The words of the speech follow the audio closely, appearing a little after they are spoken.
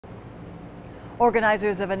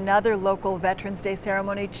Organizers of another local Veterans Day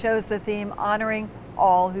ceremony chose the theme honoring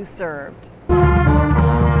all who served.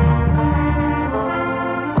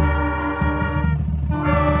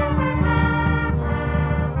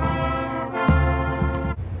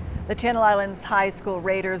 The Channel Islands High School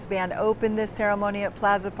Raiders band opened this ceremony at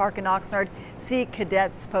Plaza Park in Oxnard. Sea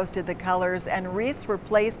cadets posted the colors and wreaths were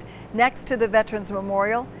placed next to the Veterans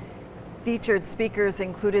Memorial. Featured speakers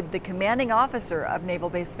included the commanding officer of Naval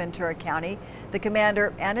Base Ventura County. The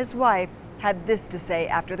commander and his wife had this to say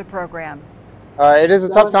after the program. It is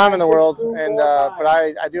a tough time in the world, but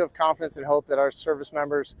I do have confidence and hope that our service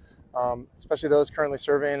members, especially those currently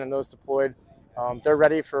serving and those deployed, they're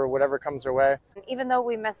ready for whatever comes their way. Even though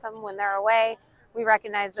we miss them when they're away, we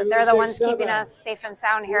recognize that they're the ones keeping us safe and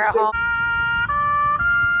sound here at home.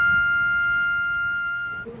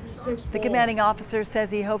 The commanding officer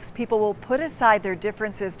says he hopes people will put aside their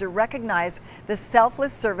differences to recognize the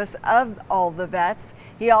selfless service of all the vets.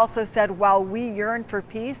 He also said while we yearn for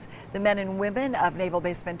peace, the men and women of Naval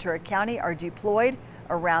Base Ventura County are deployed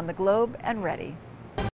around the globe and ready.